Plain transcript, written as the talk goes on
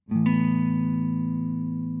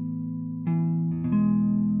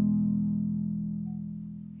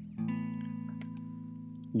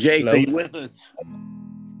Jace, are Hello? you with us?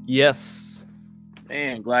 Yes.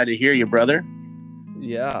 Man, glad to hear you, brother.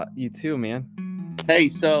 Yeah, you too, man. Hey,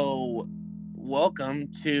 so welcome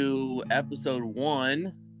to episode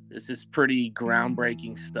 1. This is pretty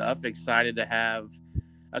groundbreaking stuff. Excited to have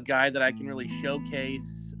a guy that I can really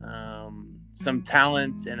showcase some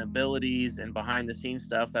talents and abilities and behind the scenes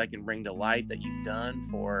stuff that I can bring to light that you've done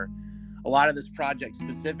for a lot of this project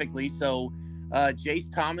specifically. So Jace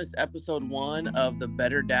Thomas, episode 1 of the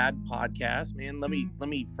Better Dad podcast. Man, let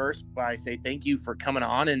me first by say thank you for coming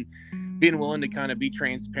on and being willing to kind of be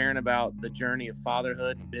transparent about the journey of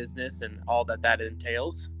fatherhood and business and all that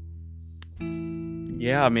entails.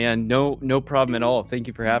 Yeah, man. No problem at all. Thank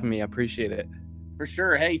you for having me. I appreciate it. For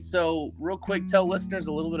sure. Hey, so real quick, tell listeners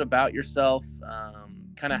a little bit about yourself,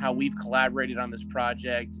 kind of how we've collaborated on this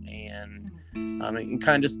project, and kind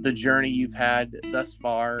of just the journey you've had thus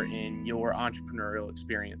far in your entrepreneurial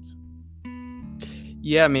experience.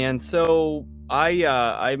 Yeah, man. So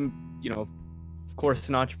I'm, of course,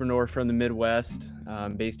 an entrepreneur from the Midwest,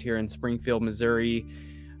 based here in Springfield, Missouri.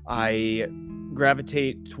 I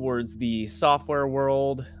gravitate towards the software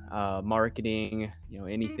world, marketing,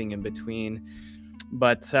 anything in between.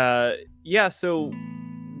 But yeah, so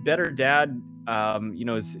Better Dad,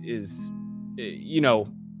 is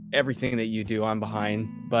everything that you do, I'm behind.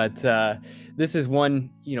 But this is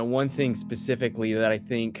one thing specifically that I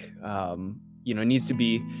think needs to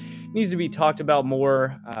be talked about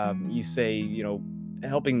more. You say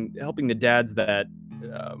helping the dads that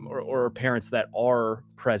or parents that are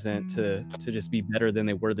present to just be better than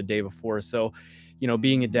they were the day before. So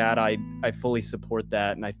being a dad, I fully support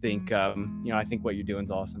that, and I think I think what you're doing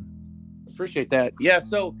is awesome. Appreciate that. Yeah,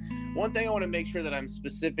 so one thing I want to make sure that I'm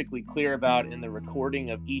specifically clear about in the recording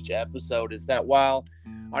of each episode is that while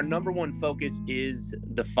our number one focus is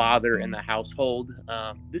the father and the household,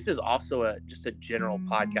 this is also just a general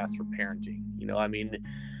podcast for parenting.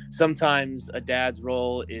 Sometimes a dad's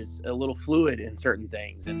role is a little fluid in certain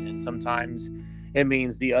things, and sometimes it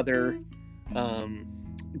means the other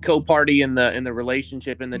co-party in the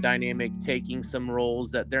relationship, in the dynamic, taking some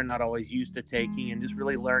roles that they're not always used to taking, and just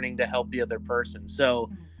really learning to help the other person. So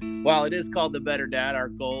while it is called the Better Dad, our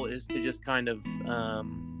goal is to just kind of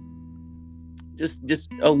just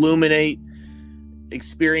illuminate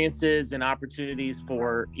experiences and opportunities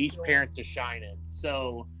for each parent to shine in.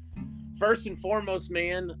 So first and foremost,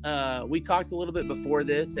 man, we talked a little bit before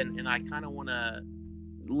this, and I kind of want to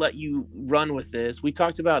let you run with this. We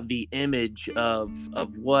talked about the image of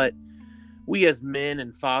what we as men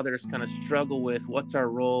and fathers kind of struggle with. What's our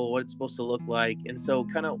role? What it's supposed to look like? And so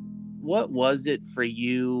kind of what was it for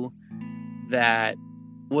you that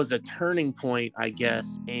was a turning point, I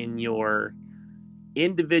guess, in your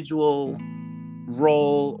individual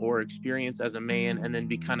role or experience as a man, and then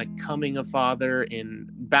becoming a father and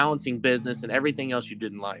balancing business and everything else you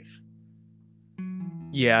did in life?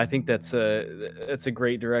 Yeah, I think that's a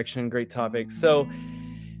great direction, great topic. So,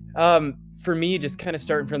 for me, just kind of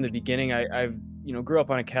starting from the beginning, I've grew up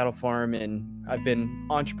on a cattle farm, and I've been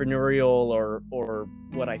entrepreneurial or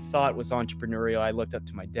what I thought was entrepreneurial. I looked up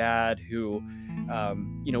to my dad, who,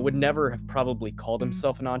 would never have probably called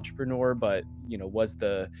himself an entrepreneur, but was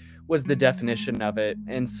the definition of it.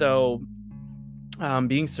 And so,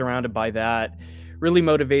 being surrounded by that really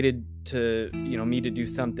motivated to me to do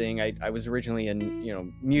something. I was originally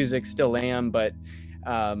in music, still am, but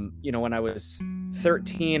when I was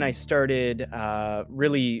 13, I started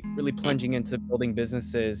really plunging into building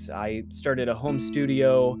businesses. I started a home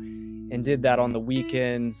studio and did that on the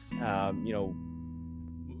weekends,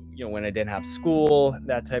 when I didn't have school,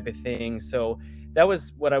 that type of thing. So that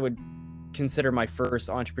was what I would consider my first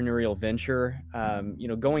entrepreneurial venture.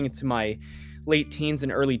 Going into my late teens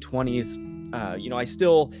and early 20s, I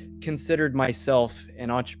still considered myself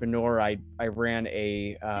an entrepreneur. I ran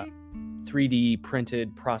a 3D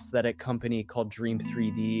printed prosthetic company called Dream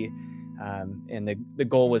 3D, and the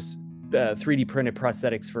goal was 3D printed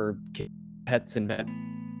prosthetics for pets and vets.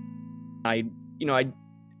 I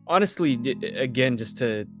honestly, again, just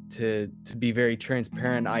to be very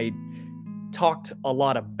transparent, I talked a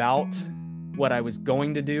lot about what I was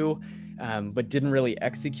going to do, but didn't really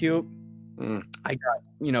execute. I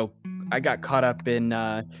got caught up in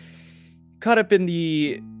the,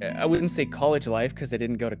 I wouldn't say college life, because I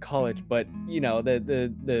didn't go to college, but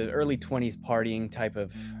the early 20s partying type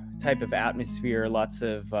of atmosphere, lots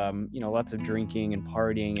of drinking and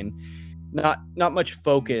partying, and not much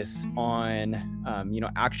focus on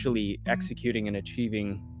actually executing and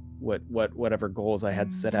achieving whatever goals I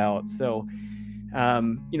had set out. So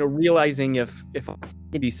realizing if I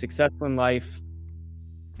could be successful in life,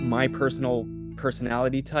 my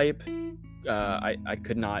personality type I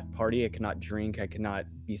could not party, I could not drink, I could not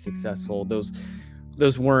be successful. Those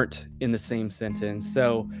weren't in the same sentence.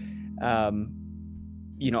 So, um,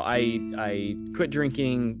 I quit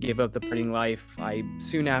drinking, gave up the partying life. I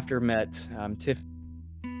soon after met Tiff,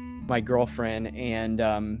 my girlfriend,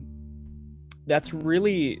 and that's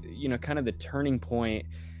really, kind of the turning point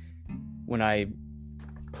when I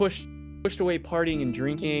pushed away partying and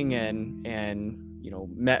drinking, and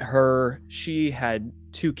met her. She had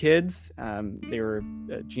 2 kids. They were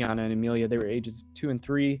Gianna and Amelia. They were ages 2 and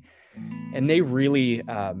 3, and they really,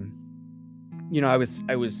 I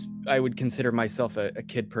would consider myself a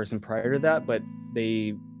kid person prior to that, but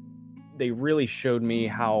they really showed me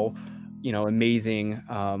how amazing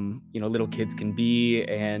little kids can be,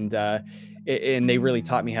 and they really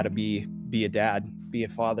taught me how to be a dad, be a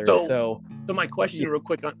father. So my question real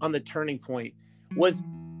quick on the turning point was,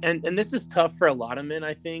 and this is tough for a lot of men,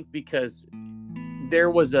 I think, because there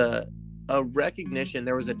was a recognition,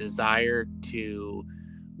 there was a desire to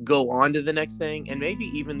go on to the next thing, and maybe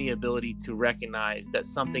even the ability to recognize that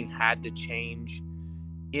something had to change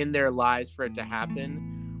in their lives for it to happen.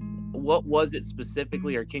 What was it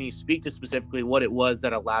specifically, or can you speak to specifically what it was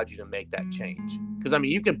that allowed you to make that change? Because, I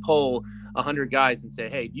mean, you can poll 100 guys and say,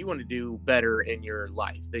 hey, do you want to do better in your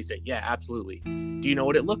life? They say, yeah, absolutely. Do you know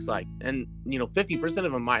what it looks like? And, 50%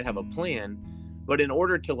 of them might have a plan, but in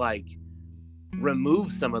order to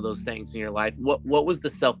remove some of those things in your life, what was the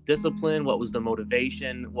self-discipline? What was the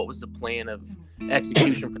motivation? What was the plan of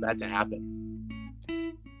execution for that to happen?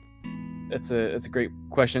 That's a great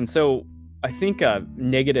question. So I think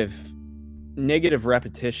negative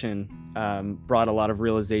repetition brought a lot of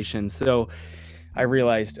realization. So I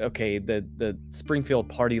realized, okay, the Springfield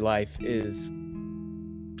party life is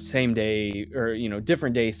same day, or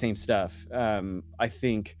different day, same stuff. I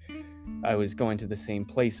think I was going to the same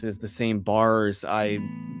places, the same bars,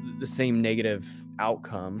 the same negative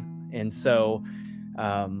outcome. And so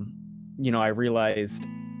I realized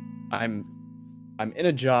I'm in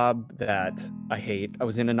a job that I hate. I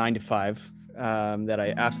was in a 9-to-5 that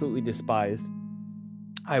I absolutely despised.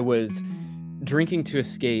 I was drinking to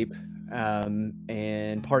escape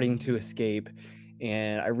and partying to escape,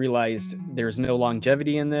 and I realized there's no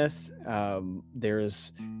longevity in this.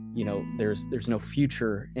 There's no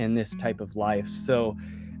future in this type of life. So,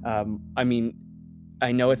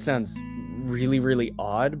 I know it sounds really, really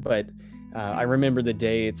odd, but I remember the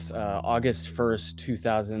day. It's August 1st,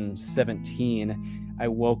 2017. I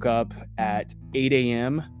woke up at 8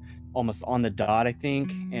 a.m., almost on the dot, I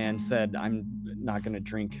think, and said, I'm not going to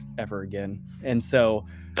drink ever again. And so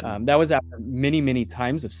that was after many, many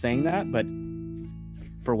times of saying that, but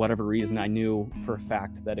for whatever reason, I knew for a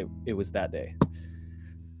fact that it was that day.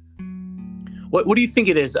 What do you think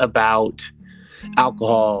it is about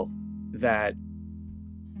alcohol that,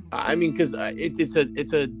 I mean, because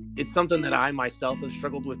it's something that I myself have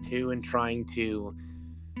struggled with too, and trying to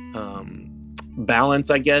balance,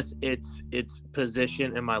 I guess, its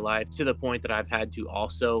position in my life, to the point that I've had to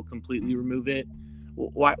also completely remove it.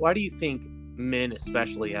 Why do you think men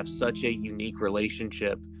especially have such a unique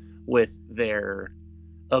relationship with their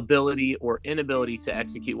ability or inability to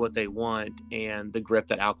execute what they want, and the grip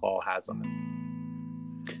that alcohol has on them?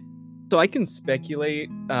 So I can speculate.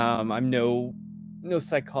 I'm no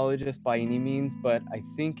psychologist by any means, but I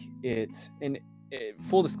think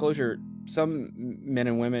full disclosure, some men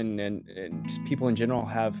and women and just people in general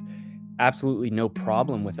have absolutely no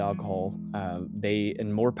problem with alcohol.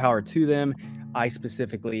 And more power to them. I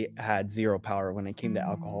specifically had zero power when it came to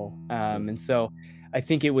alcohol. And so I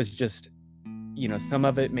think it was just, some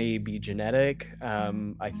of it may be genetic.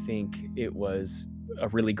 I think it was a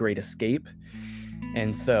really great escape.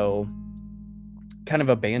 And so kind of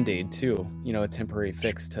a Band-Aid too, a temporary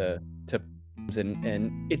fix to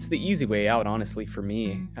and it's the easy way out, honestly, for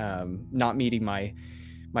me, not meeting my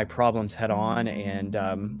problems head on, and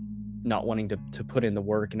not wanting to put in the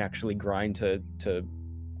work and actually grind to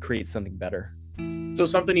create something better. So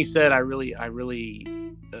something you said, I really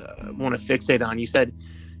want to fixate on. You said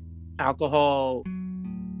alcohol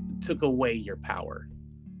took away your power.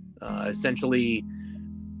 Essentially,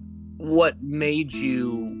 what made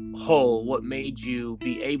you whole, what made you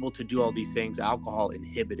be able to do all these things, alcohol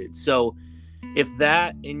inhibited. So if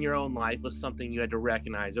that in your own life was something you had to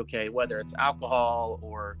recognize, okay, whether it's alcohol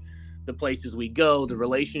or the places we go, the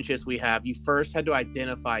relationships we have, you first had to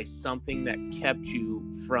identify something that kept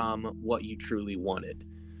you from what you truly wanted.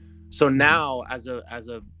 So now, as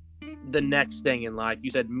the next thing in life,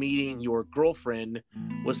 you said meeting your girlfriend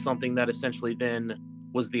was something that essentially then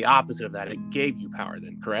was the opposite of that. It gave you power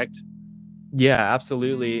then, correct? Yeah,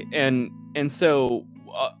 absolutely. And so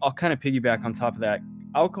I'll kind of piggyback on top of that.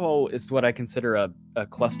 alcohol is what I consider a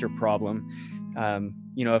cluster problem.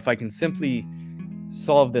 If I can simply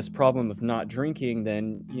solve this problem of not drinking,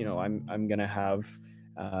 then I'm gonna have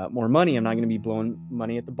more money. I'm not gonna be blowing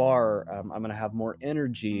money at the bar. I'm gonna have more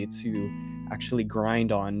energy to actually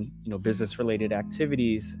grind on business related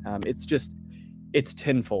activities. It's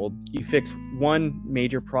tenfold. You fix one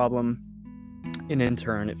major problem, and in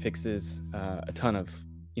turn, it fixes a ton of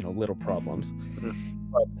little problems.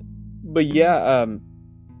 But yeah,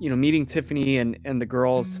 meeting Tiffany and the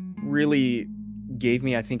girls really gave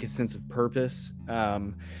me, I think, a sense of purpose.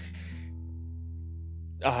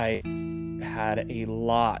 I had a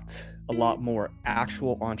lot more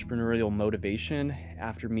actual entrepreneurial motivation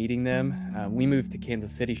after meeting them. We moved to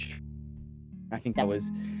Kansas City. I think that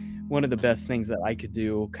was one of the best things that I could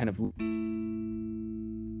do, kind of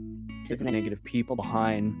negative people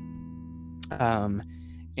behind,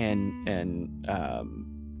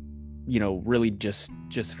 really just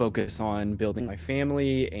focus on building my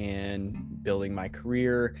family and building my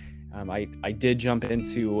career. I did jump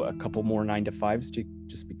into a couple more 9-to-5s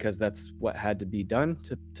just because that's what had to be done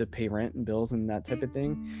to pay rent and bills and that type of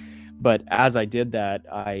thing. But as I did that,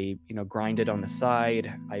 I grinded on the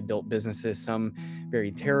side. I built businesses, some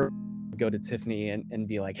very terrible. Go to Tiffany and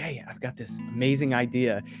be like, hey, I've got this amazing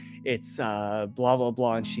idea. It's blah blah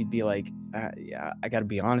blah, and she'd be like, yeah, I got to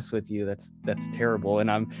be honest with you, that's terrible.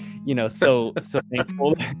 And I'm so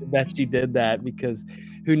thankful that she did that, because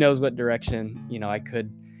who knows what direction I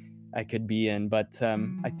could be in. But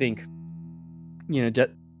I think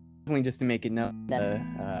definitely, just to make it known,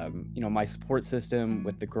 my support system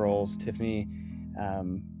with the girls, Tiffany,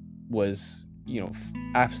 was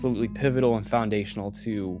absolutely pivotal and foundational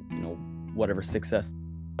to whatever success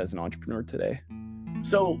as an entrepreneur today.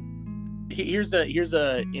 So here's a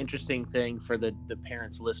interesting thing for the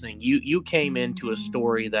parents listening. You came into a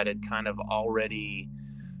story that had kind of already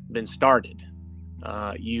been started.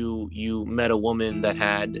 You met a woman that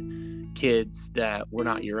had kids that were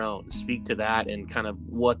not your own. Speak to that and kind of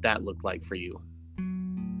what that looked like for you.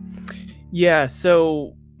 Yeah,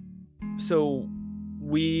 so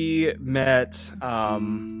we met,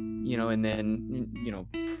 and then,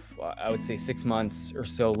 I would say 6 months or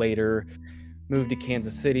so later, moved to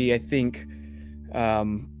Kansas City. I think,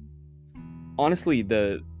 honestly,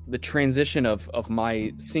 the transition of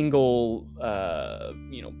my single,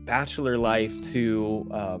 bachelor life to,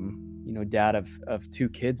 dad of 2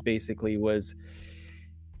 kids, basically, was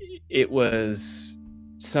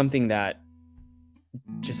something that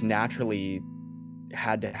just naturally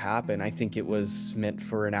had to happen. I think it was meant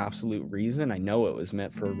for an absolute reason. I know it was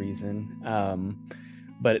meant for a reason.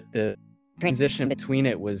 But the transition between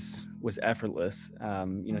it was effortless.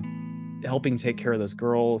 Helping take care of those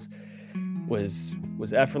girls was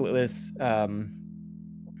effortless.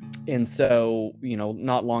 And so,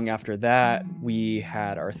 not long after that, we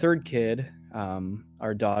had our 3rd kid,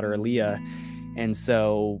 our daughter Aaliyah. And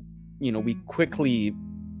so, we quickly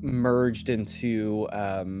merged into,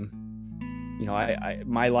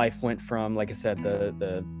 my life went from, like I said,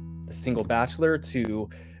 the single bachelor to,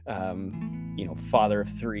 father of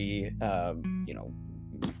 3,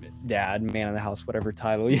 dad, man of the house, whatever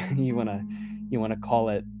title you want to call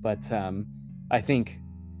it. But I think,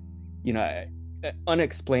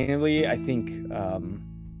 unexplainably, I think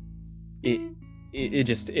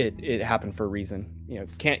it happened for a reason.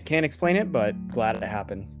 Can't explain it, but glad it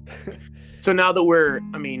happened. So now that we're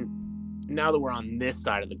on this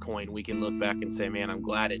side of the coin, we can look back and say, man, I'm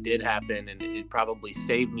glad it did happen, and it probably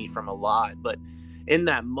saved me from a lot. But in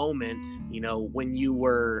that moment, when you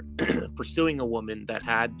were pursuing a woman that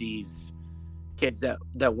had these kids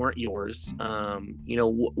that weren't yours,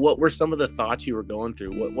 what were some of the thoughts you were going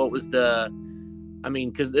through? What was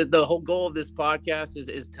because the whole goal of this podcast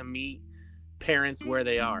is to meet parents where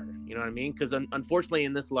they are, you know what I mean? Because unfortunately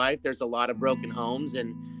in this life, there's a lot of broken homes,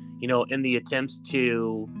 and, in the attempts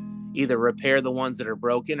to either repair the ones that are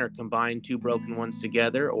broken or combine 2 broken ones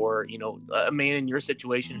together, or, a man in your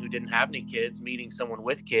situation who didn't have any kids, meeting someone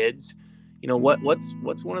with kids,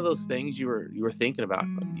 what's one of those things you were thinking about?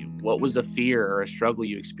 What was a fear or a struggle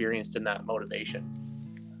you experienced in that motivation?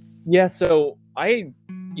 Yeah. So I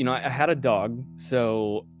had a dog,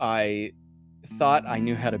 so I thought I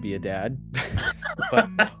knew how to be a dad, but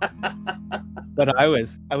I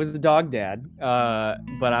was a dog dad,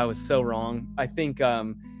 but I was so wrong. I think,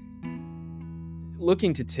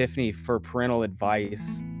 looking to Tiffany for parental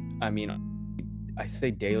advice, I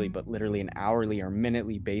say daily, but literally an hourly or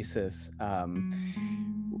minutely basis,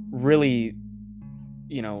 really,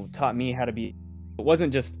 taught me how to be. It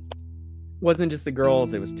wasn't just the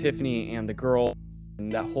girls, it was Tiffany and the girl,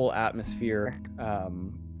 and that whole atmosphere,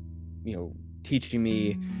 teaching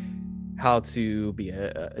me how to be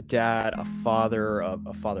a dad, a father,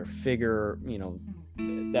 a father figure,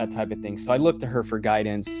 that type of thing. So I look to her for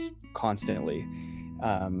guidance constantly.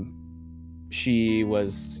 She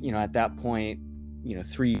was, at that point,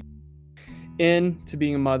 3 into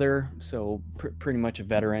being a mother, so pretty much a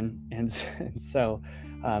veteran, and so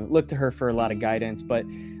looked to her for a lot of guidance. But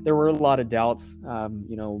there were a lot of doubts.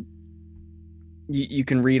 You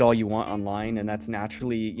can read all you want online, and that's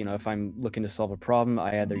naturally, if I'm looking to solve a problem,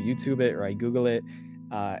 I either YouTube it or I Google it.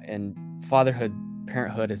 And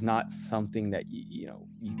parenthood is not something that you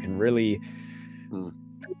can really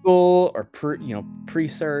Google or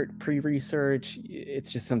pre-research.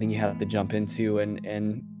 It's just something you have to jump into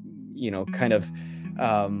and kind of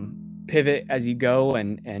pivot as you go,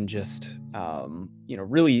 and just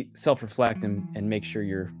really self-reflect and make sure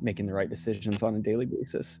you're making the right decisions on a daily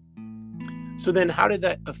basis. So then how did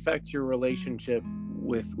that affect your relationship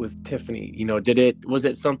with Tiffany? Was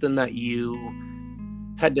it something that you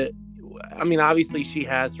had to, I mean, obviously she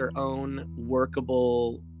has her own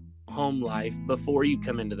workable home life before you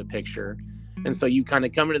come into the picture. And so you kind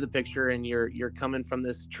of come into the picture and you're coming from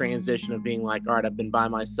this transition of being like, all right, I've been by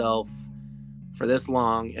myself for this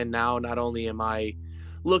long. And now not only am I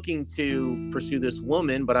looking to pursue this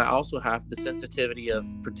woman, but I also have the sensitivity of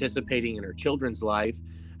participating in her children's life.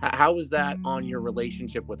 How was that on your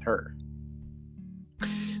relationship with her?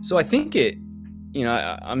 So I think it,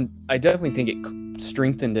 I definitely think it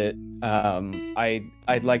strengthened it.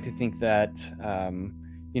 I'd like to think that,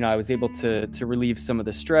 I was able to relieve some of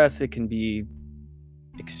the stress. It can be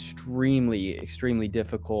extremely, extremely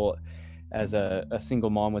difficult as a single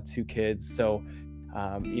mom with 2 kids. So,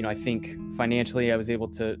 I think financially I was able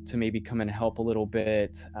to maybe come and help a little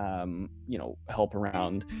bit, help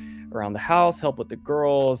around the house, help with the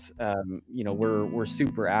girls. We're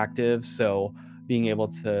super active. So being able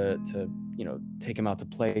to take them out to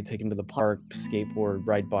play, take them to the park, skateboard,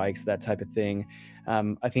 ride bikes, that type of thing.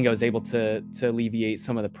 I think I was able to alleviate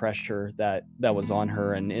some of the pressure that was on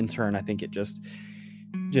her. And in turn, I think it just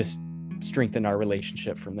strengthened our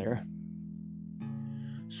relationship from there.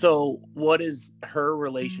 So what is her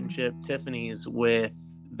relationship, Tiffany's, with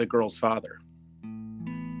the girl's father?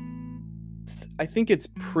 I think it's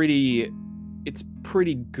pretty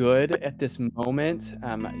good at this moment.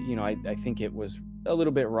 I think it was a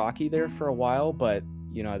little bit rocky there for a while, but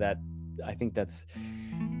that I think that's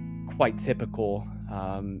quite typical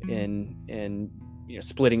in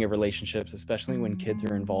splitting of relationships, especially when kids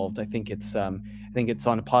are involved. I think it's on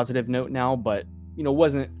a positive note now, but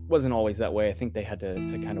wasn't always that way. I think they had to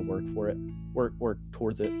kind of work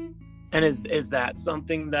towards it. And is that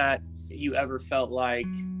something that you ever felt like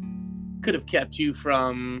could have kept you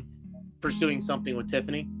from pursuing something with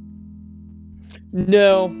Tiffany?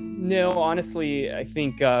 No, honestly, I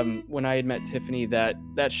think when I had met Tiffany,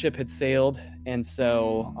 that ship had sailed, and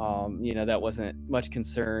so that wasn't much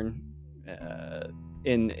concern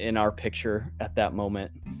in our picture at that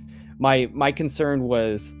moment. My concern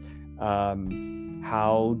was,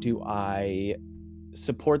 how do I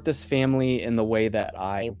support this family in the way that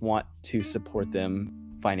I want to support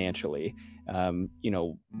them financially?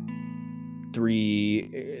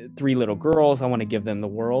 Three little girls, I want to give them the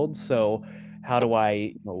world. So how do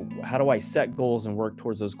I set goals and work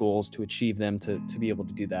towards those goals to achieve them, to be able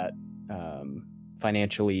to do that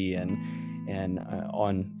financially and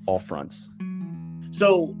on all fronts?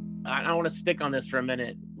 So I want to stick on this for a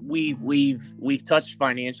minute. We've touched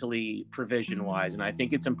financially, provision wise, and I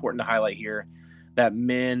think it's important to highlight here that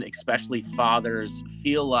men, especially fathers,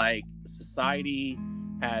 feel like society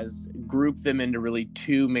has grouped them into really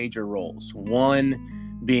 2 major roles.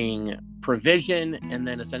 One being provision, and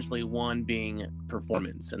then essentially one being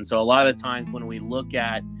performance. And so a lot of the times when we look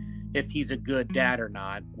at if he's a good dad or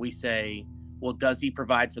not, we say, well, does he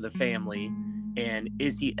provide for the family? And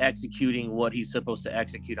is he executing what he's supposed to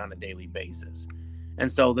execute on a daily basis? And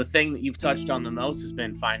so the thing that you've touched on the most has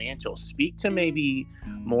been financial. Speak to maybe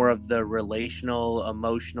more of the relational,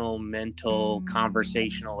 emotional, mental,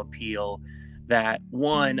 conversational appeal that,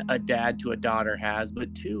 1, a dad to a daughter has,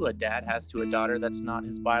 but 2, a dad has to a daughter that's not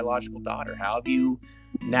his biological daughter. How have you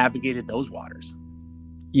navigated those waters?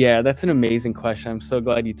 Yeah, that's an amazing question. I'm so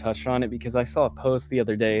glad you touched on it, because I saw a post the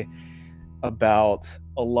other day about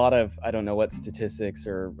a lot of, I don't know what statistics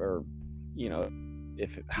or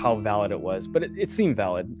if how valid it was, but it seemed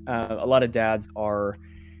valid. A lot of dads are,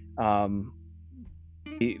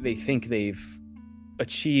 they think they've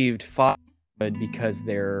achieved fatherhood because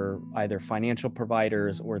they're either financial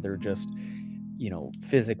providers or they're just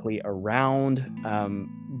physically around.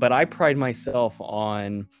 But I pride myself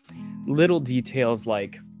on little details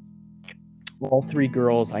like all 3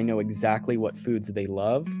 girls, I know exactly what foods they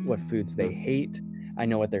love, what foods they hate. I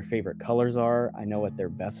know what their favorite colors are. I know what their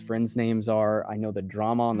best friends' names are. I know the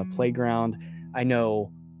drama on the playground. I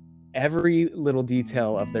know every little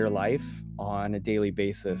detail of their life on a daily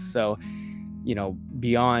basis. So,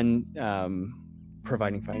 beyond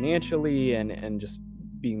providing financially and just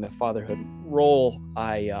being the fatherhood role,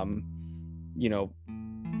 you know,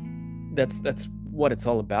 that's what it's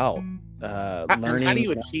all about. And how do Learning.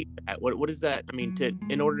 you achieve that? What does that? I mean,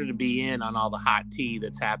 in order to be in on all the hot tea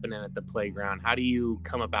that's happening at the playground, how do you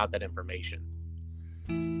come about that information?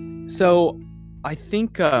 So, I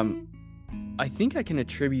think I think I can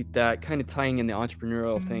attribute that, kind of tying in the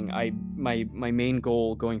entrepreneurial thing. My main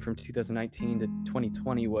goal going from 2019 to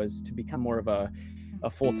 2020 was to become more of a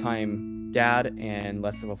full-time dad and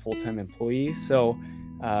less of a full-time employee. So,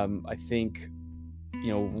 I think,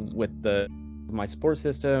 with my support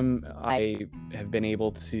system, I have been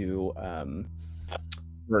able to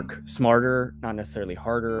work smarter, not necessarily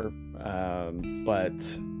harder, but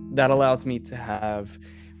that allows me to have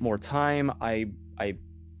more time. I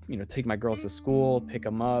take my girls to school, pick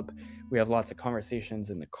them up. We have lots of conversations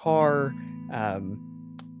in the car,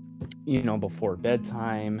 before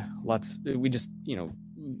bedtime. We just,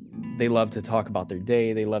 they love to talk about their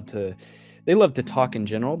day. They love to talk in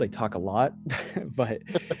general. They talk a lot, but,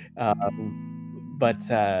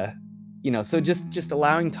 so just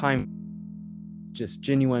allowing time, just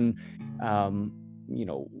genuine,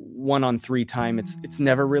 one on three time. It's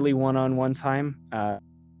never really one-on-one time,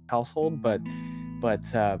 household, but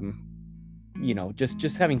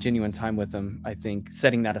just having genuine time with them. I think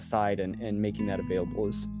setting that aside and making that available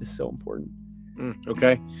is so important.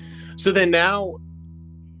 Okay. So then now,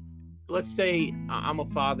 let's say I'm a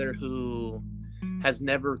father who has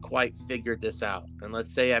never quite figured this out. And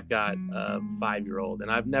let's say I've got a 5-year-old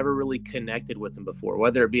and I've never really connected with them before,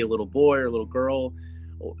 whether it be a little boy or a little girl.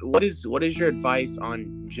 What is your advice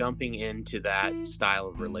on jumping into that style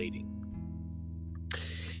of relating?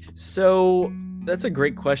 So that's a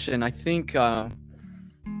great question. I think I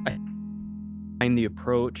find the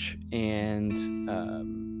approach, and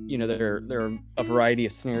there are a variety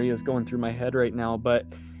of scenarios going through my head right now, but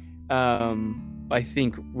I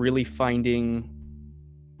think really finding,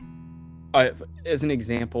 as an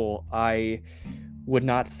example, I would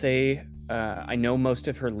not say I know most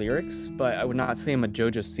of her lyrics, but I would not say I'm a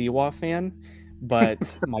Jojo Siwa fan,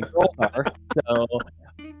 but my girls are. So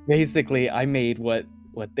basically, I made what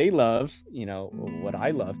they love, what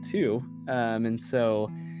I love too. And so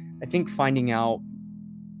I think finding out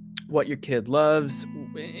what your kid loves,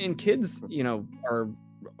 and kids,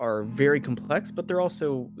 are very complex, but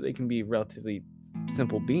they can be relatively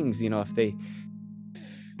simple beings. If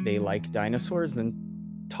they like dinosaurs, then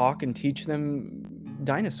talk and teach them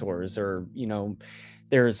dinosaurs, or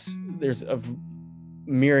there's a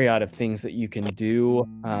myriad of things that you can do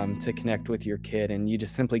to connect with your kid, and you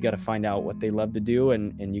just simply got to find out what they love to do,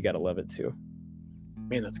 and you got to love it too.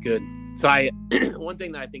 Man, that's good. So one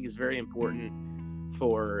thing that I think is very important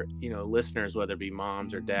for listeners, whether it be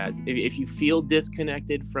moms or dads, if you feel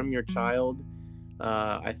disconnected from your child,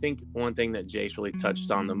 I think one thing that Jace really touches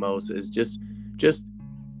on the most is just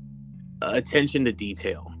attention to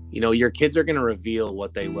detail. Your kids are going to reveal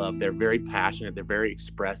what they love. They're very passionate. They're very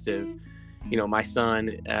expressive. My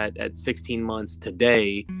son at 16 months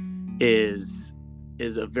today is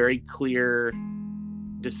a very clear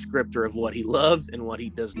descriptor of what he loves and what he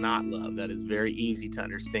does not love. That is very easy to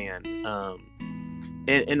understand.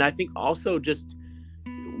 And I think also just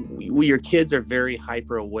your kids are very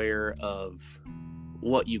hyper aware of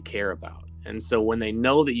what you care about. And so when they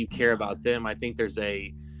know that you care about them, I think there's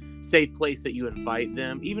a safe place that you invite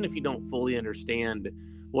them, even if you don't fully understand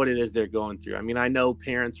what it is they're going through. I mean, I know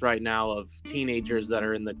parents right now of teenagers that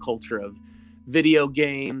are in the culture of video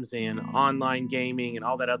games and online gaming and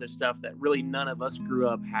all that other stuff that really none of us grew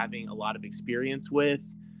up having a lot of experience with.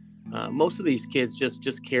 Most of these kids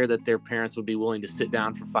just care that their parents would be willing to sit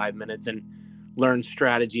down for 5 minutes and learn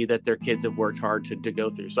strategy that their kids have worked hard to go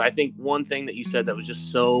through. So I think one thing that you said that was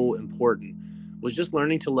just so important was just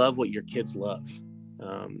learning to love what your kids love.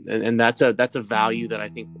 And that's a value that I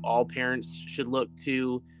think all parents should look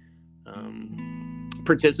to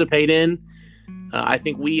participate in. I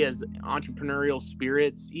think we as entrepreneurial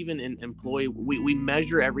spirits, even in employee, we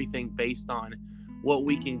measure everything based on what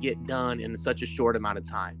we can get done in such a short amount of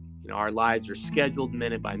time. Our lives are scheduled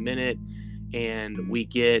minute by minute, and we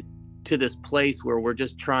get to this place where we're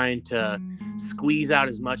just trying to squeeze out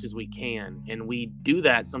as much as we can. And we do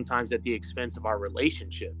that sometimes at the expense of our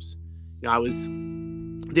relationships. I was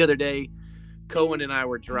the other day, Cohen and I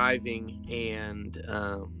were driving, and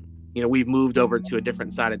we've moved over to a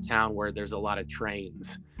different side of town where there's a lot of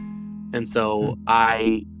trains. And so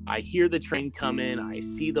I hear the train come in, I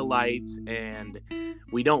see the lights, and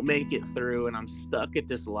we don't make it through, and I'm stuck at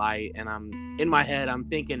this light, and I'm in my head, I'm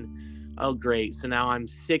thinking, oh, great. So now I'm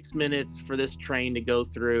 6 minutes for this train to go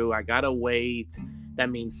through. I got to wait. That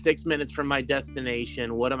means 6 minutes from my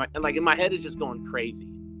destination. What am I like? In my head is just going crazy.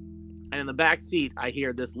 And in the back seat, I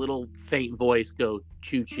hear this little faint voice go,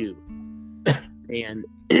 choo choo. And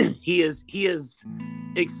he is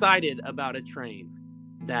excited about a train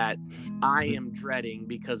that I am dreading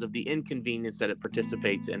because of the inconvenience that it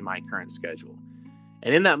participates in my current schedule.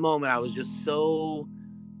 And in that moment, I was just so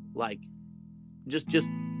just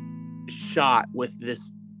shot with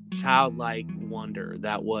this childlike wonder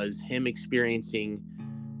that was him experiencing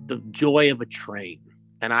the joy of a train.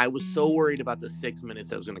 And I was so worried about the 6 minutes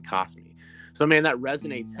that was going to cost me. So, man, that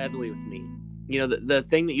resonates heavily with me. The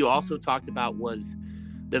thing that you also talked about was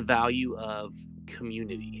the value of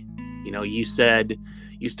community. You said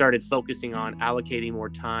you started focusing on allocating more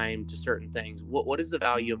time to certain things. What is the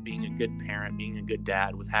value of being a good parent, being a good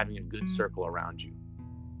dad, with having a good circle around you?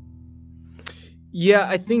 Yeah,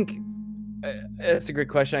 I think that's a great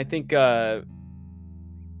question. I think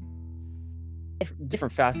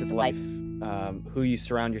different facets of life, who you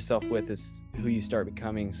surround yourself with is who you start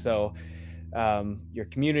becoming. So your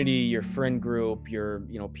community, your friend group, your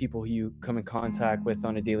people who you come in contact with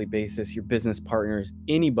on a daily basis, your business partners,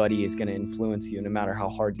 anybody is going to influence you no matter how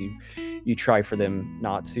hard you try for them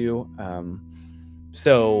not to.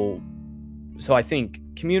 So I think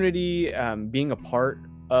community, being a part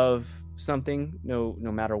of something, no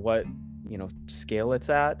matter what scale it's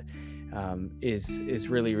at, is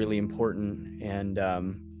really, really important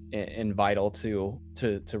and vital to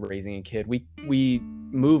raising a kid. We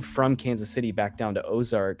moved from Kansas City back down to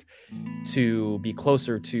Ozark to be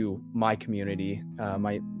closer to my community,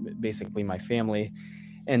 basically my family.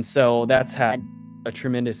 And so that's had a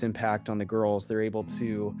tremendous impact on the girls. They're able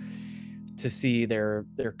to see their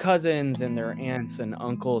cousins and their aunts and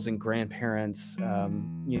uncles and grandparents,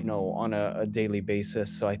 on a daily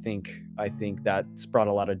basis. So I think that's brought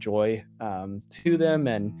a lot of joy to them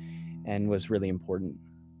and was really important.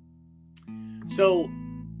 So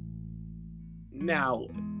now,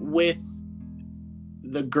 with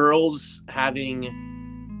the girls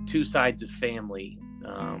having two sides of family,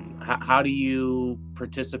 how do you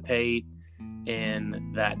participate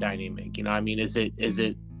in that dynamic? Is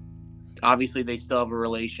it obviously they still have a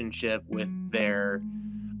relationship with their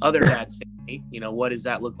other dad's family? What does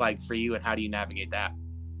that look like for you, and how do you navigate that?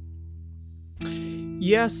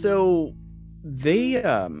 Yeah, so they,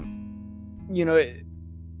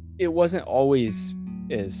 it wasn't always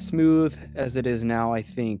as smooth as it is now. I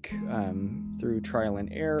think through trial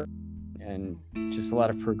and error and just a lot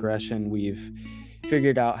of progression, we've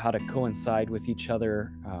figured out how to coincide with each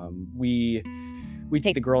other. We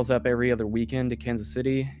take the girls up every other weekend to Kansas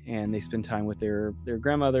City, and they spend time with their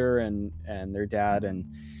grandmother and their dad,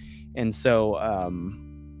 and so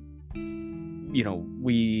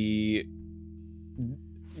we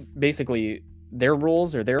basically, their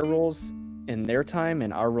rules are their rules in their time,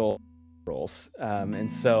 and our rules,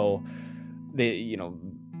 and so they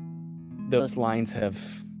those lines have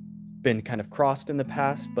been kind of crossed in the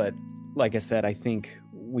past, but like I said, I think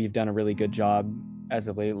we've done a really good job as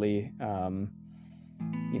of lately,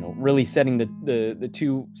 really setting the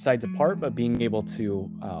two sides apart, but being able to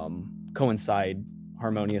coincide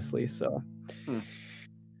harmoniously. So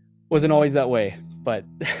wasn't always that way, but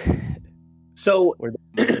so we're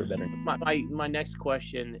better. My next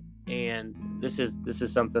question, and this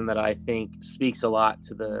is something that I think speaks a lot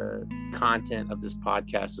to the content of this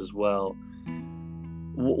podcast as well.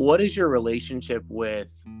 What is your relationship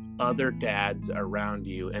with other dads around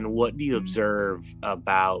you, and what do you observe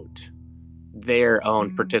about their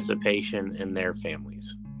own participation in their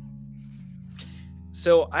families?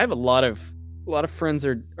 So I have a lot of friends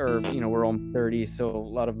are we're all 30, so a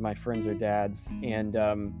lot of my friends are dads, and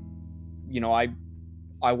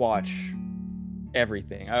I watch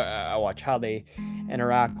everything. I watch how they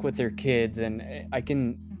interact with their kids, and I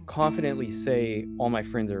can confidently say all my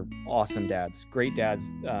friends are awesome dads, great dads.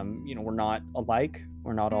 We're not alike,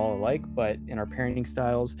 we're not all alike, but in our parenting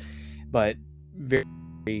styles, but very,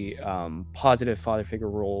 very positive father figure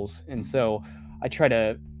roles. And so I try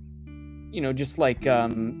to, just like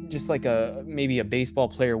maybe a baseball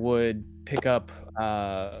player would pick up,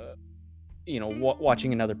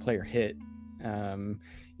 watching another player hit.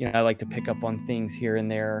 I like to pick up on things here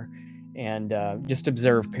and there, and just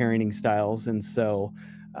observe parenting styles. And so,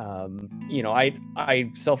 I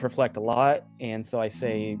self-reflect a lot, and so I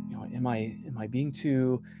say, am I being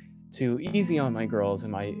too too easy on my girls?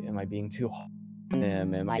 Am I being too hard on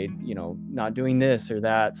them? Am I, not doing this or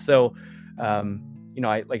that? So, I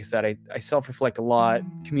like I said, I self-reflect a lot,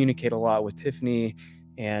 communicate a lot with Tiffany,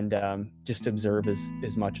 and just observe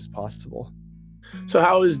as much as possible. So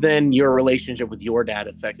how has then your relationship with your dad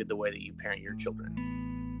affected the way that you parent your children?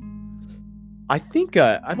 I think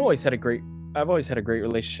I've always had a great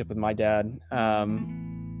relationship with my dad.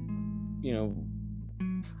 You know,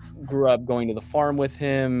 grew up going to the farm with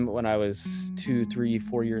him when I was 2, 3,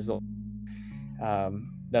 4 years old.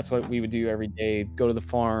 That's what we would do every day: go to the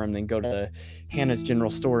farm, then go to Hannah's General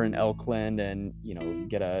Store in Elkland, and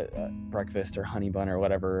get a breakfast or honey bun or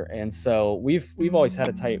whatever. And so we've always had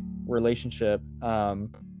a tight relationship.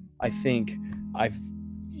 I think I've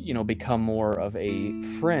become more of a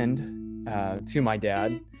friend to my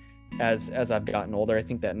dad as I've gotten older. I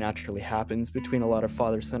think that naturally happens between a lot of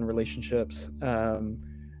father-son relationships.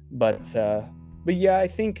 But yeah, I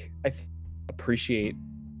think appreciate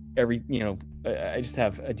I just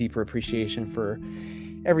have a deeper appreciation for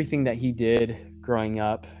everything that he did growing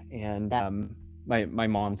up, and my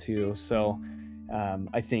mom too. So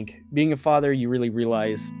I think being a father, you really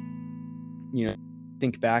realize,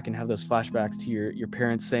 think back and have those flashbacks to your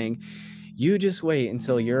parents saying, you just wait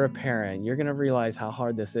until you're a parent, you're gonna realize how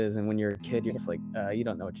hard this is. And when you're a kid, you're just like, you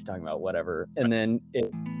don't know what you're talking about, whatever. And then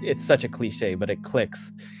it's such a cliche, but it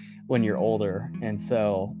clicks when you're older. And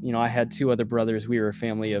so I had 2 other brothers. We were a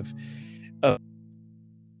family of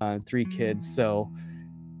 3 kids. So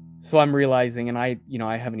I'm realizing, and I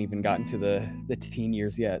haven't even gotten to the teen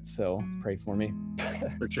years yet. So pray for me.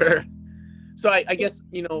 For sure. So I guess,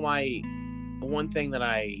 my one thing that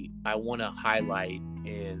I want to highlight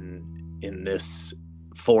in this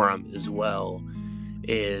forum as well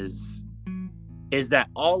is that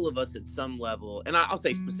all of us at some level, and I'll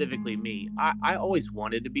say specifically me, I always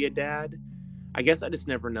wanted to be a dad. I guess I just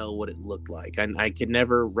never know what it looked like. I could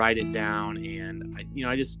never write it down. And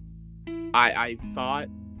I thought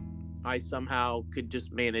I somehow could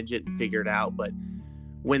just manage it and figure it out. But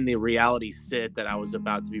when the reality hit that I was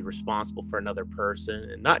about to be responsible for another person,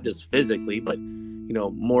 and not just physically, but,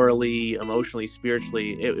 morally, emotionally,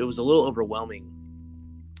 spiritually, it was a little overwhelming.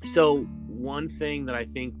 So one thing that I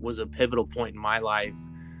think was a pivotal point in my life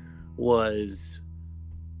was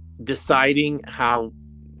deciding how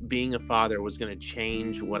being a father was going to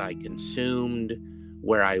change what I consumed,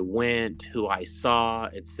 where I went, who I saw,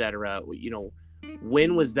 etc.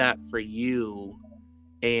 When was that for you?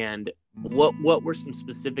 And what were some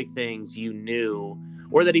specific things you knew,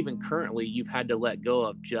 or that even currently you've had to let go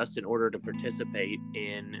of just in order to participate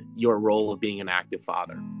in your role of being an active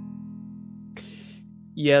father?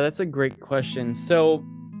 Yeah, that's a great question. So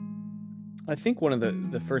I think one of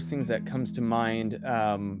the first things that comes to mind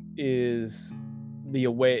is the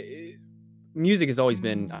way music has always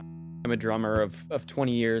been. I'm a drummer of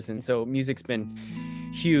 20 years, and so music's been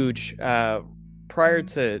huge. Prior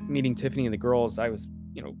to meeting Tiffany and the girls, I was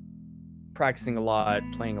practicing a lot,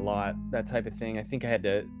 playing a lot, that type of thing. I think I had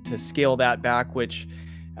to scale that back, which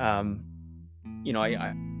I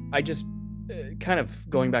just kind of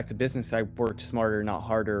going back to business, I worked smarter, not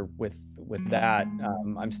harder with that.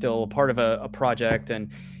 I'm still a part of a project,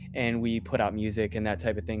 and we put out music and that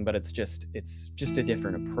type of thing, but it's just a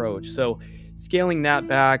different approach. So scaling that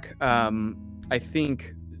back, I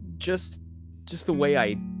think just the way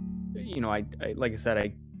I like I said,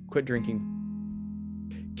 I quit drinking,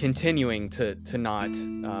 continuing to not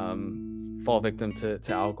fall victim to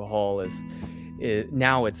alcohol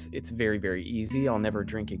now it's very, very easy. I'll never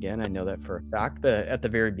drink again. I know that for a fact. But at the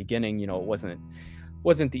very beginning, it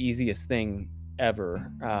wasn't the easiest thing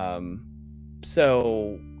ever.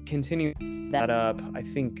 So continuing that up, I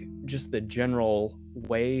think just the general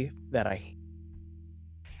way that I,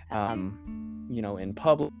 in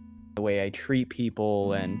public, the way I treat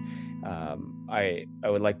people, and I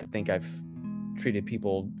would like to think I've treated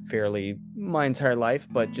people fairly my entire life,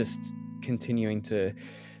 but just continuing to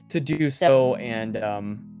do so, and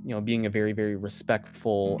being a very, very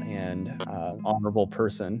respectful and honorable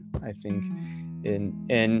person, I think,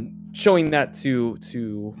 and showing that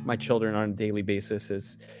to my children on a daily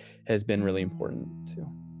basis has been really important too.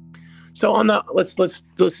 So let's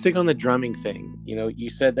stick on the drumming thing. You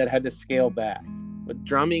said that had to scale back, but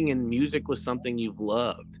drumming and music was something you've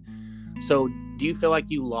loved. So do you feel like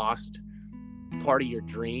you lost part of your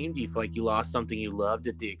dream? Do you feel like you lost something you loved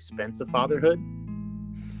at the expense of fatherhood?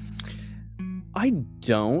 I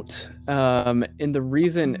don't. And the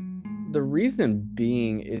reason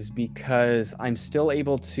being is because I'm still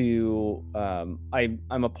able to,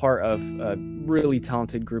 I'm a part of a really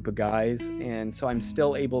talented group of guys. And so I'm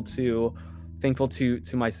still able to, thankful to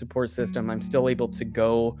my support system, I'm still able to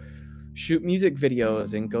go shoot music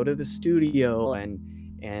videos and go to the studio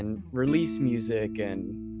and release music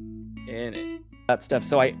and that stuff.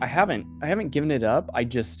 So I haven't given it up. I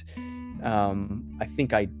just I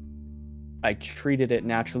think I treated it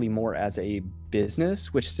naturally more as a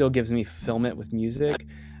business, which still gives me fulfillment with music.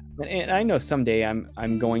 And I know someday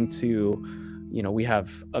I'm going to, we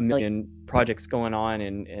have a million projects going on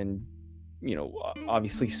and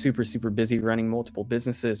obviously super busy running multiple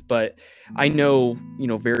businesses, but I know,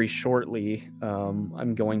 very shortly,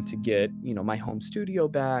 I'm going to get, my home studio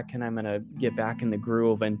back, and I'm going to get back in the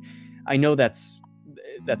groove. And I know that's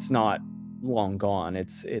not long gone.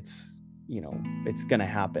 It's going to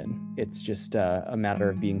happen. It's just a matter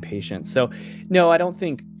of being patient. So no, I don't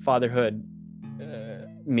think fatherhood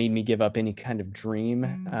made me give up any kind of dream.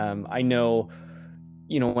 I know,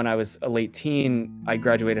 when I was a late teen, I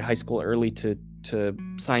graduated high school early to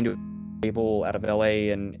sign to a label out of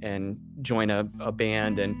LA and join a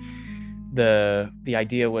band. And the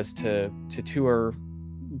idea was to tour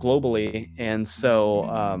globally. And so,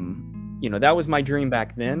 that was my dream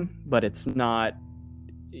back then, but it's not,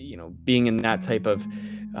 being in that type of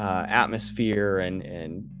atmosphere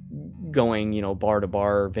and going, bar to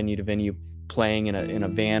bar, venue to venue, playing in a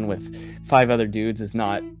van with 5 other dudes is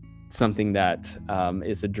not something that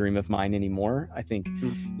is a dream of mine anymore. I think,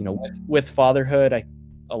 with fatherhood,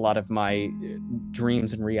 a lot of my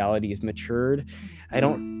dreams and realities matured. I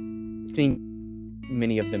don't think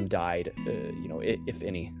many of them died, if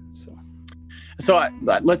any. So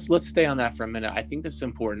let's stay on that for a minute. I think that's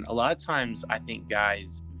important. A lot of times I think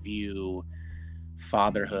guys view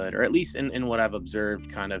fatherhood, or at least in what I've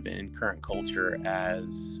observed kind of in current culture,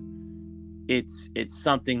 as it's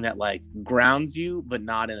something that like grounds you, but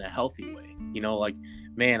not in a healthy way. Like,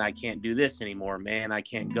 man, I can't do this anymore. Man, I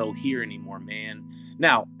can't go here anymore, man.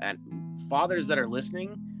 Now, and fathers that are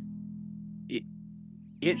listening,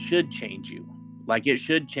 it should change you. Like, it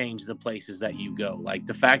should change the places that you go. Like,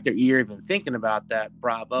 the fact that you're even thinking about that,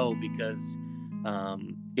 bravo, because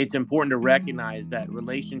it's important to recognize that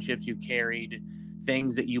relationships you carried,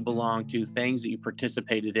 things that you belong to, things that you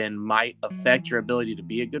participated in might affect your ability to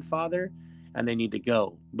be a good father, and they need to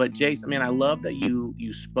go. But Jace, I love that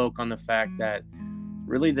you spoke on the fact that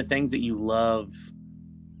really the things that you love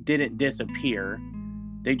didn't disappear.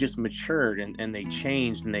 They just matured and they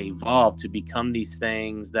changed and they evolved to become these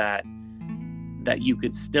things that you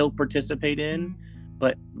could still participate in,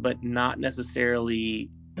 but not necessarily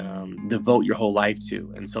devote your whole life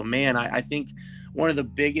to. And so, man, I think one of the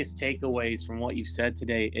biggest takeaways from what you've said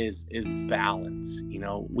today is balance.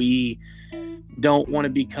 We don't want to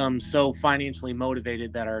become so financially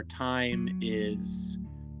motivated that our time is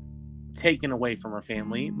taken away from our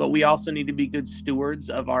family, but we also need to be good stewards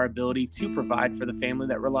of our ability to provide for the family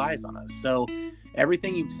that relies on us. So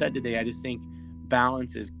everything you've said today, I just think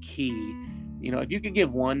balance is key. If you could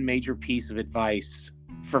give one major piece of advice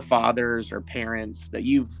for fathers or parents that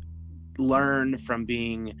you've learned from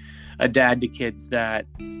being a dad to kids that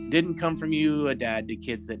didn't come from you, a dad to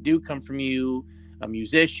kids that do come from you, a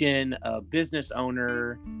musician, a business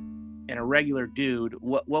owner, and a regular dude,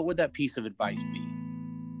 what would that piece of advice be?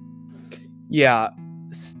 Yeah.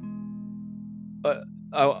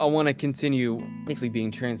 I want to continue obviously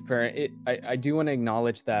being transparent. I do want to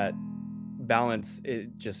acknowledge that balance,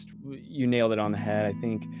 you nailed it on the head. I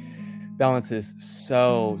think balance is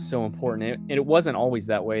so important. And it wasn't always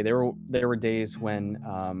that way. There were days when,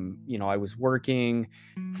 I was working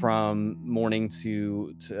from morning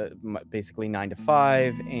to basically 9 to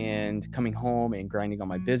 5 and coming home and grinding on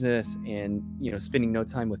my business and, spending no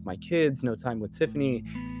time with my kids, no time with Tiffany.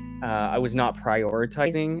 I was not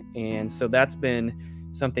prioritizing. And so that's been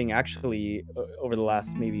something actually over the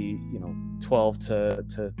last maybe 12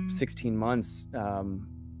 to 16 months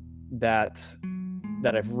that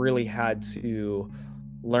I've really had to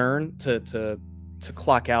learn to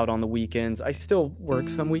clock out on the weekends. I still work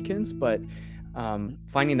some weekends, but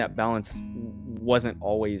finding that balance wasn't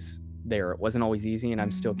always there. It wasn't always easy, and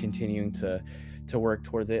I'm still continuing to work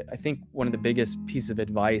towards it. I think one of the biggest pieces of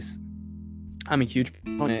advice, I'm a huge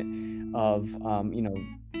proponent of,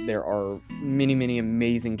 there are many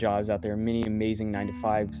amazing jobs out there, many amazing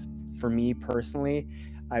 9-to-5s. For me personally,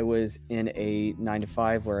 I was in a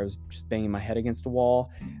 9-to-5 where I was just banging my head against a wall.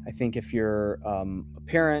 I think if you're a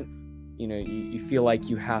parent, you feel like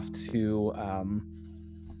you have to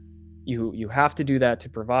you have to do that to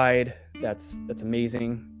provide. That's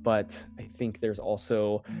amazing. But I think there's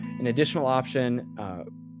also an additional option.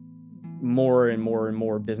 More and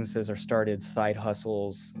more businesses are started, side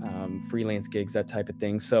hustles, freelance gigs, that type of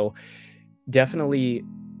thing. So definitely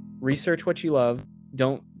research what you love.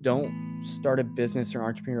 Don't start a business or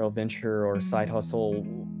entrepreneurial venture or side hustle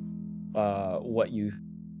what you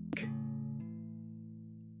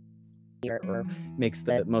or makes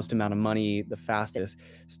the most amount of money the fastest.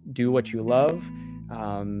 Do what you love,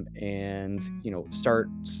 and start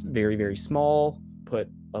very, very small. Put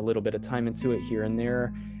a little bit of time into it here and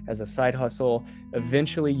there as a side hustle.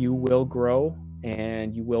 Eventually, you will grow,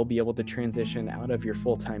 and you will be able to transition out of your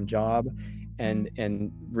full-time job,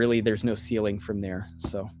 and really, there's no ceiling from there.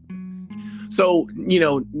 So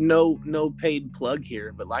no paid plug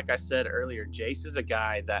here, but like I said earlier, Jace is a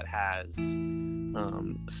guy that has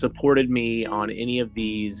supported me on any of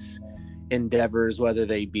these endeavors, whether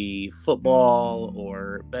they be football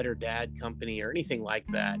or Better Dad Company or anything like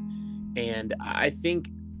that. And I think,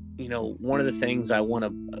 one of the things I want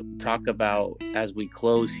to talk about as we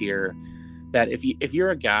close here, that if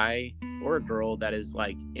you're a guy or a girl that is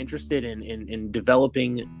like interested in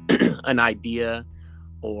developing an idea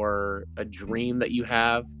or a dream that you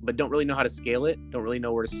have, but don't really know how to scale it, don't really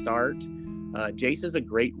know where to start, Jace is a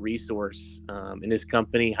great resource in his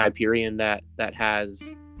company, Hyperion, that has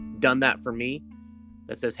done that for me.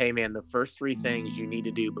 That says, hey, man, the first 3 things you need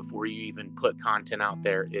to do before you even put content out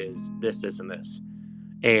there is this, this, and this.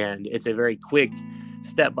 And it's a very quick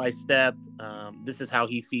step-by-step. This is how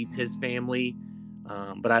he feeds his family.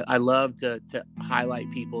 But I love to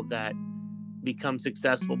highlight people that become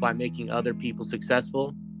successful by making other people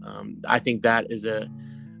successful. I think that is a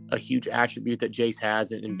huge attribute that Jace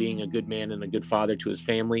has in being a good man and a good father to his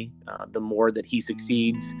family. The more that he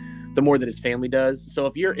succeeds, the more that his family does. So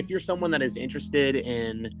if you're someone that is interested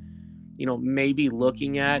in, maybe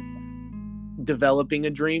looking at developing a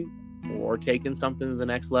dream or taking something to the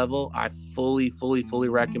next level, I fully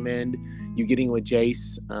recommend you getting with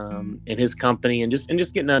Jace and his company, and just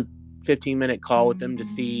getting a 15-minute call with him to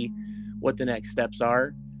see what the next steps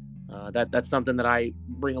are. That's something that I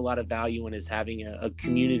bring a lot of value in, is having a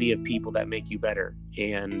community of people that make you better.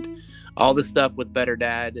 And all the stuff with Better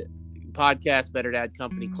Dad podcast, Better Dad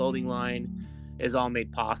Company clothing line is all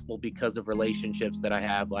made possible because of relationships that I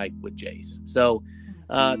have, like with Jace. So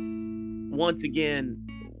once again,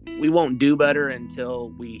 we won't do better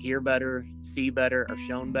until we hear better, see better, or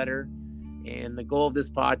shown better. And the goal of this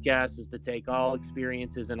podcast is to take all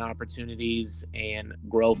experiences and opportunities and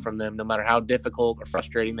grow from them, no matter how difficult or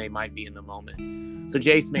frustrating they might be in the moment. So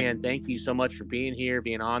Jace, man, thank you so much for being here,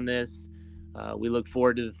 being on this. We look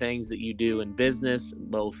forward to the things that you do in business,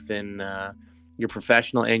 both in your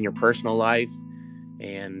professional and your personal life.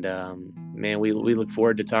 And man, we look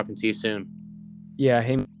forward to talking to you soon. Yeah.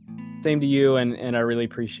 Hey, same to you. And I really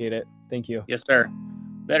appreciate it. Thank you. Yes, sir.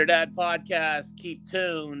 Better Dad Podcast. Keep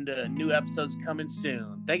tuned. New episodes coming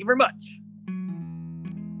soon. Thank you very much.